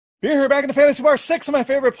Beer here back in the Fantasy Bar. 6 of my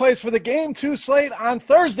favorite plays for the Game 2 slate on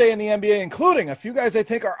Thursday in the NBA, including a few guys I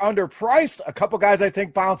think are underpriced, a couple guys I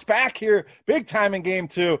think bounce back here big time in Game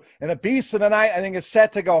 2, and a beast of the night I think is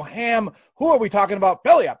set to go ham. Who are we talking about?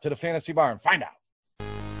 Belly up to the Fantasy Bar and find out.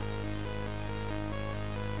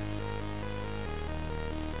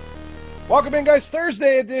 Welcome in, guys.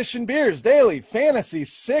 Thursday edition Beers Daily Fantasy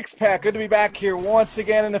Six-Pack. Good to be back here once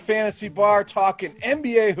again in the Fantasy Bar talking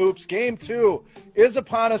NBA hoops. Game 2 is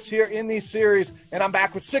upon us here in these series, and I'm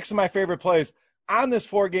back with 6 of my favorite plays on this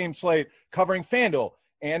 4-game slate covering FanDuel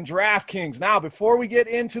and DraftKings. Now, before we get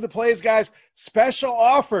into the plays, guys, special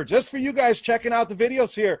offer just for you guys checking out the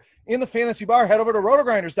videos here in the Fantasy Bar. Head over to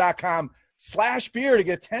rotogrinders.com/beer to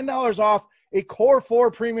get $10 off a Core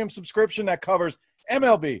 4 premium subscription that covers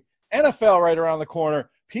MLB, NFL right around the corner,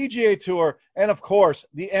 PGA Tour, and, of course,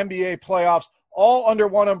 the NBA playoffs, all under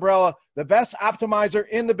one umbrella. The best optimizer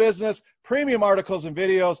in the business, premium articles and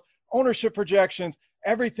videos, ownership projections,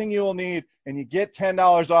 everything you will need, and you get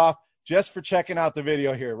 $10 off just for checking out the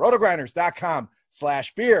video here.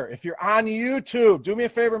 rotogrinders.com/beer. If you're on YouTube, do me a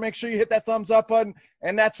favor, make sure you hit that thumbs up button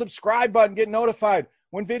and that subscribe button. Get notified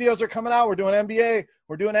when videos are coming out. We're doing NBA,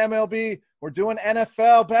 we're doing MLB, we're doing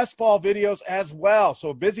NFL best ball videos as well. So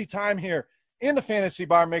a busy time here in the Fantasy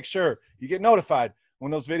Bar. Make sure you get notified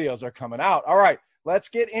when those videos are coming out. All right, let's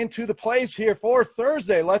get into the plays here for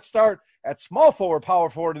Thursday. Let's start at small forward, power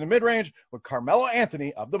forward in the mid-range with Carmelo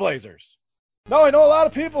Anthony of the Blazers. Now, I know a lot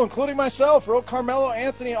of people, including myself, wrote Carmelo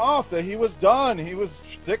Anthony off, that he was done. He was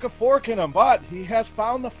sick of forking him, but he has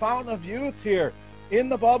found the fountain of youth here in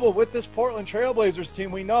the bubble with this Portland Trailblazers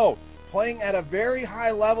team. We know playing at a very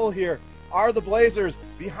high level here are the Blazers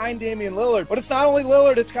behind Damian Lillard. But it's not only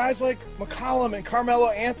Lillard, it's guys like McCollum and Carmelo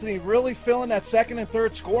Anthony really filling that second and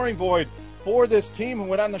third scoring void for this team and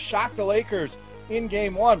went on to shock the Lakers in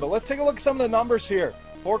Game 1. But let's take a look at some of the numbers here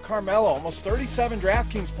for Carmelo. Almost 37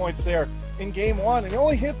 DraftKings points there in Game 1, and he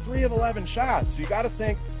only hit 3 of 11 shots. So you got to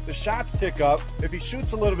think the shots tick up. If he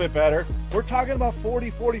shoots a little bit better, we're talking about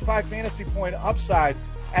 40, 45 fantasy point upside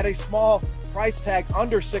at a small price tag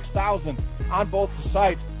under 6,000 on both the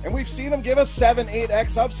sites. And we've seen him give us 7,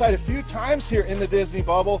 8x upside a few times here in the Disney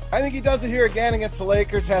bubble. I think he does it here again against the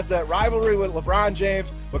Lakers, has that rivalry with LeBron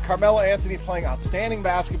James, but Carmelo Anthony playing outstanding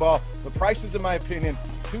basketball. The price is, in my opinion,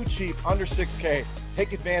 too cheap, under 6K.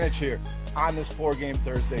 Take advantage here on this 4-game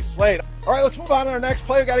Thursday slate. All right, let's move on to our next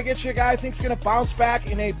play. We've got to get you a guy I think is going to bounce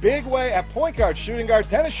back in a big way at point guard, shooting guard,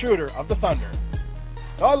 Dennis Schroeder of the Thunder.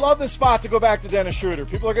 Now, I love this spot to go back to Dennis Schroeder.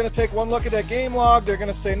 People are going to take one look at that game log. They're going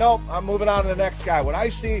to say, nope, I'm moving on to the next guy. What I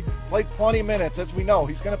see, played plenty minutes, as we know.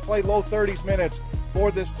 He's going to play low 30s minutes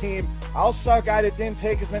for this team. I also saw a guy that didn't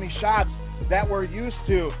take as many shots that we're used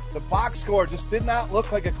to. The box score just did not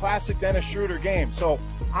look like a classic Dennis Schroeder game. So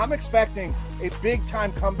I'm expecting a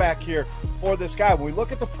big-time comeback here for this guy. When we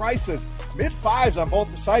look at the prices, mid-fives on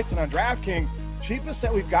both the sites and on DraftKings, cheapest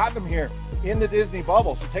that we've gotten him here in the Disney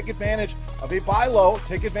bubble. So take advantage of a buy low,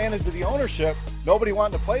 take advantage of the ownership, nobody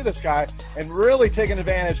wanting to play this guy, and really taking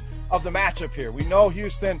advantage of the matchup here. We know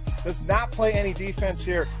Houston does not play any defense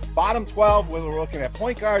here. Bottom 12, whether we're looking at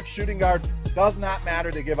point guard, shooting guard, does not matter.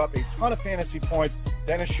 They give up a ton of fantasy points.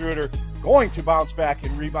 Dennis Schroeder going to bounce back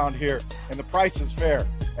and rebound here, and the price is fair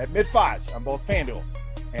at mid-fives on both FanDuel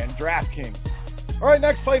and DraftKings. All right,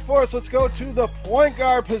 next play for us. Let's go to the point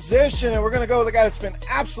guard position, and we're going to go with the guy that's been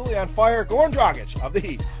absolutely on fire, Goran Dragic of the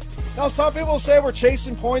Heat. Now, some people say we're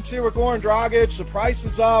chasing points here with Goran Dragic. The price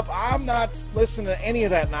is up. I'm not listening to any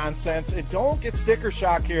of that nonsense. And don't get sticker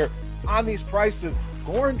shock here on these prices.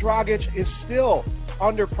 Goran Dragic is still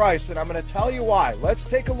underpriced, and I'm going to tell you why. Let's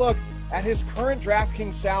take a look at his current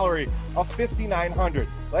DraftKings salary of $5,900.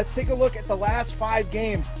 Let's take a look at the last 5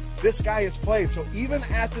 games this guy has played. So even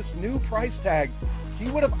at this new price tag, he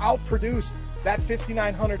would have outproduced that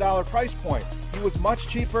 $5,900 price point. He was much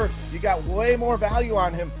cheaper. You got way more value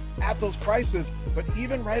on him at those prices, but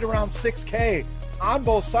even right around 6K on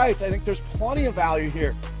both sites, I think there's plenty of value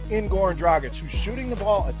here in Goran Dragic, who's shooting the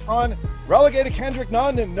ball a ton. Relegated Kendrick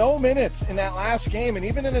Nunn in no minutes in that last game, and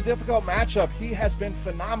even in a difficult matchup, he has been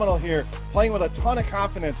phenomenal here, playing with a ton of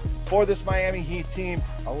confidence for this Miami Heat team.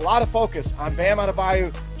 A lot of focus on Bam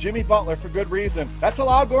Adebayo, Jimmy Butler for good reason. That's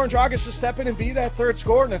allowed Goran Dragic to step in and be that third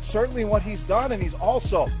scorer, and it's certainly what he's done, and he's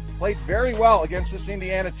also played very well against this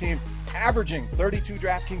Indiana team, averaging 32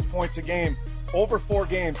 DraftKings points a game over 4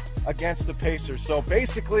 games against the Pacers. So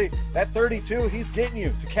basically, that 32, he's getting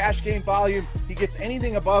you to cash game volume. He gets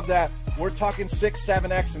anything above that, we're talking 6,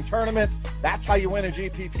 7x in tournaments. That's how you win a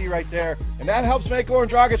GPP right there. And that helps make Goran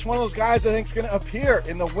Dragic one of those guys I think is going to appear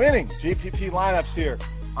in the winning GPP lineups here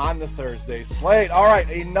on the Thursday slate. All right,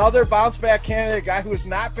 another bounce-back candidate, a guy who has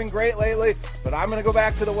not been great lately, but I'm going to go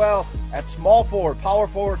back to the well at small forward, power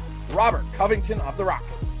forward, Robert Covington of the Rockets.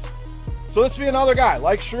 So this will be another guy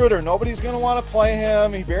like Schroeder. Nobody's going to want to play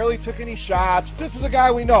him. He barely took any shots. This is a guy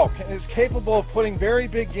we know is capable of putting very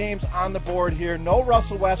big games on the board here. No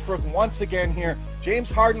Russell Westbrook once again here. James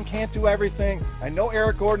Harden can't do everything. I know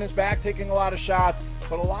Eric Gordon is back taking a lot of shots,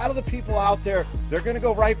 but a lot of the people out there, they're going to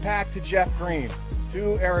go right back to Jeff Green,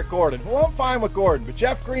 to Eric Gordon. Well, I'm fine with Gordon, but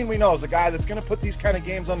Jeff Green we know is a guy that's going to put these kind of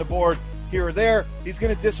games on the board here or there. He's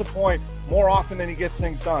going to disappoint more often than he gets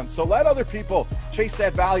things done. So let other people chase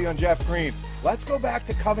that value on Jeff Green. Let's go back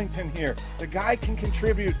to Covington here. The guy can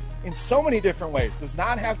contribute in so many different ways. Does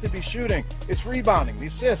not have to be shooting. It's rebounding, the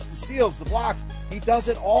assists, the steals, the blocks. He does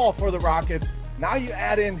it all for the Rockets. Now you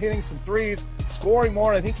add in hitting some threes, scoring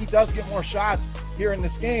more, and I think he does get more shots here in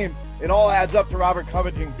this game. It all adds up to Robert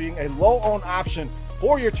Covington being a low-owned option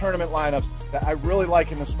for your tournament lineups that I really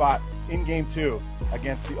like in the spot in Game 2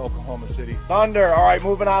 against the Oklahoma City Thunder. All right,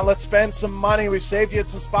 moving on. Let's spend some money. We've saved you at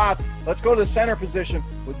some spots. Let's go to the center position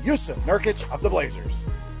with Jusuf Nurkic of the Blazers.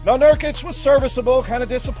 Now, Nurkic was serviceable, kind of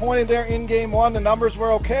disappointed there in Game 1. The numbers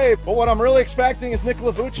were okay, but what I'm really expecting is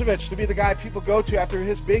Nikola Vucevic to be the guy people go to after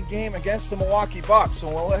his big game against the Milwaukee Bucks. So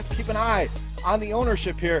we'll have to keep an eye on the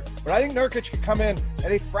ownership here, but I think Nurkic could come in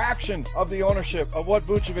at a fraction of the ownership of what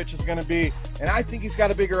Vucevic is going to be, and I think he's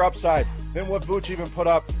got a bigger upside than what Vuce even put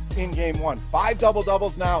up in Game 1. 5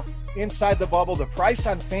 double-doubles now inside the bubble. The price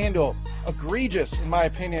on FanDuel, egregious in my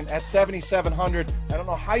opinion, at $7,700. I don't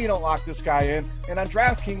know how you don't lock this guy in. And on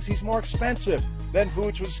DraftKings, he's more expensive than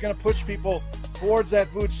Vuce, which is going to push people towards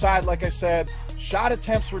that Vuce side. Like I said, shot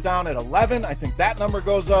attempts were down at 11. I think that number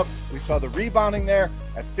goes up. We saw the rebounding there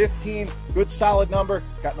at 15. Good solid number.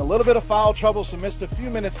 Gotten a little bit of foul trouble, so missed a few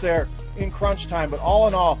minutes there in crunch time. But all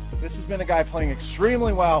in all, this has been a guy playing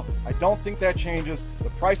extremely well. I don't think that changes. The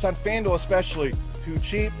price on FanDuel especially, too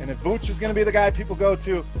cheap. And if Vuce is going to be the guy people go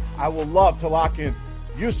to, I will love to lock in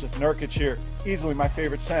Jusuf Nurkic here. Easily my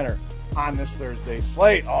favorite center on this Thursday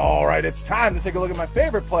slate. All right, it's time to take a look at my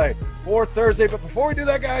favorite play for Thursday. But before we do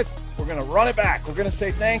that, guys, we're going to run it back. We're going to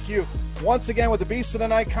say thank you once again with the Beast of the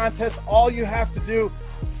Night contest. All you have to do,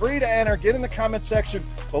 free to enter, get in the comment section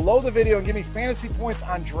below the video and give me fantasy points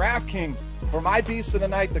on DraftKings for my Beast of the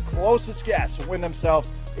Night. The closest guess will win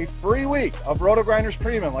themselves a free week of Roto Grinders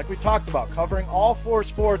Premium, like we talked about, covering all 4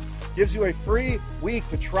 sports. Gives you a free week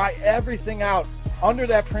to try everything out under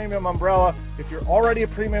that premium umbrella. If you're already a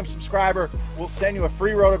premium subscriber, we'll send you a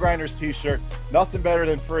free Roto Grinders t-shirt. Nothing better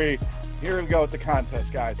than free. Here we go with the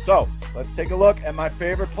contest, guys. So let's take a look at my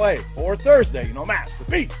favorite play for Thursday. You know, Mass, the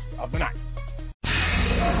Beast of the Night.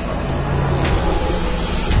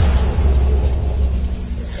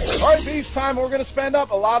 All right, Beast time. We're going to spend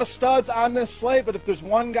up a lot of studs on this slate, but if there's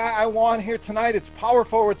one guy I want here tonight, it's power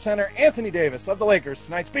forward center Anthony Davis of the Lakers,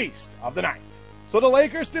 tonight's Beast of the Night. So the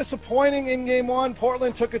Lakers disappointing in Game 1.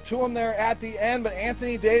 Portland took it to them there at the end, but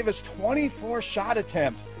Anthony Davis, 24 shot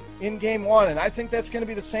attempts in Game 1, and I think that's going to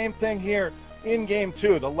be the same thing here in Game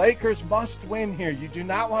 2. The Lakers must win here. You do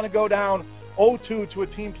not want to go down 0-2 to a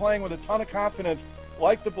team playing with a ton of confidence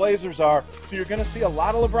like the Blazers are. So you're going to see a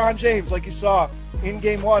lot of LeBron James like you saw in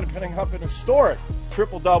Game 1, putting up an historic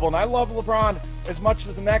triple-double. And I love LeBron as much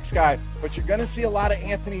as the next guy, but you're going to see a lot of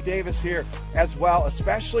Anthony Davis here as well,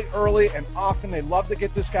 especially early and often. They love to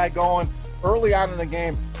get this guy going early on in the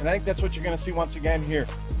game, and I think that's what you're going to see once again here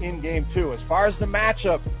in Game 2. As far as the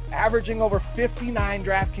matchup, averaging over 59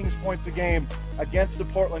 DraftKings points a game against the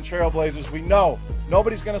Portland Trail Blazers. We know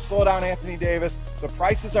nobody's going to slow down Anthony Davis. The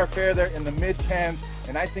prices are fair there in the mid-10s,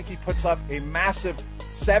 and I think he puts up a massive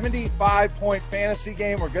 75-point fantasy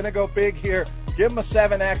game. We're going to go big here. Give him a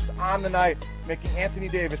 7X on the night, making Anthony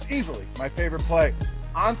Davis easily my favorite play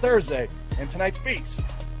on Thursday and tonight's Beast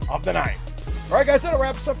of the Night. All right, guys, that'll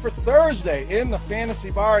wrap us up for Thursday in the Fantasy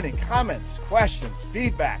Bar. Any comments, questions,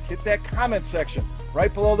 feedback, hit that comment section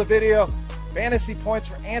right below the video. Fantasy points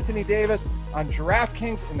for Anthony Davis on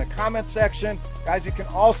DraftKings in the comment section. Guys, you can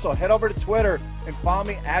also head over to Twitter and follow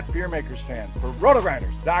me at Beermakersfan. For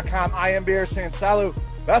RotoGrinders.com, I am Beer saying salut.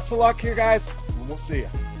 Best of luck here, guys, and we'll see you.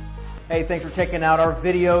 Hey, thanks for checking out our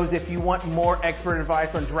videos. If you want more expert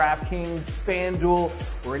advice on DraftKings, FanDuel,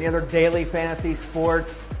 or any other daily fantasy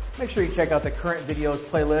sports, make sure you check out the current videos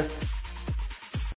playlist